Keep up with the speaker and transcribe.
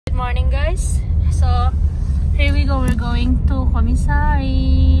morning, guys. So here we go. We're going to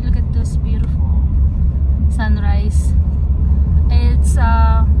commissary. Look at this beautiful sunrise. It's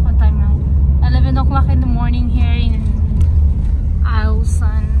what time now? 11 o'clock in the morning here in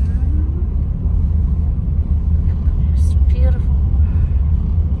Alsan. It's beautiful.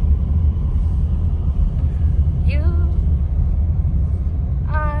 You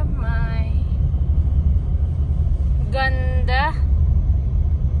are my ganda.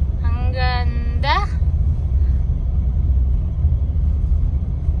 Ang ganda.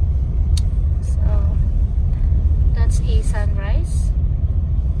 So that's a sunrise.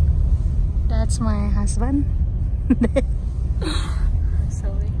 That's my husband.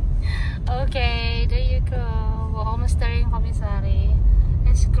 Sorry. Okay, there you go. We're almost there in commissary.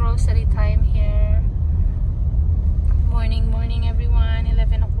 It's grocery time here. Morning everyone.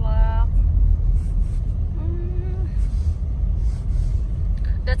 11 o'clock.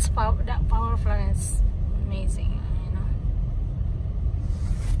 That power plant is amazing, you know.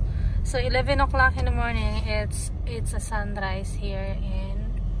 So 11 o'clock in the morning, it's a sunrise here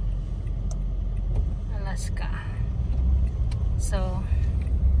in Alaska. So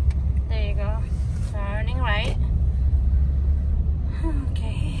there you go. Turning right.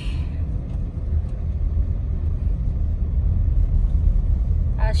 Okay.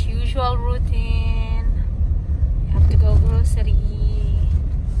 As usual routine. You have to go grocery.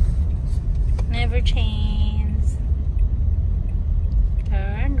 Never change.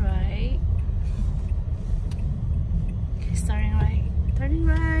 Turn right. Okay, starting right. Turning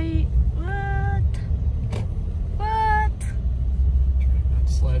right. What?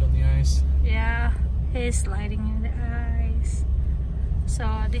 Slide on the ice. Yeah, he's sliding in the ice. So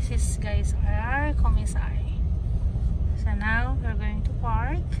this is, guys, our commissary. So now we're going to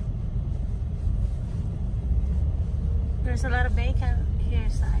park. There's a lot of bacon here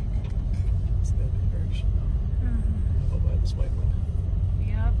side. It's that direction. I'll buy this white one.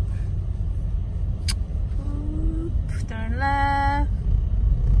 Yep. Oop, turn left.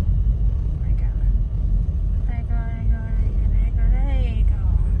 There you go.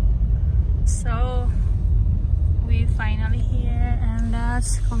 So we finally here, and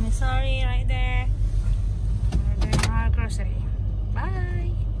that's commissary right there. We're doing our grocery.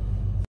 Bye.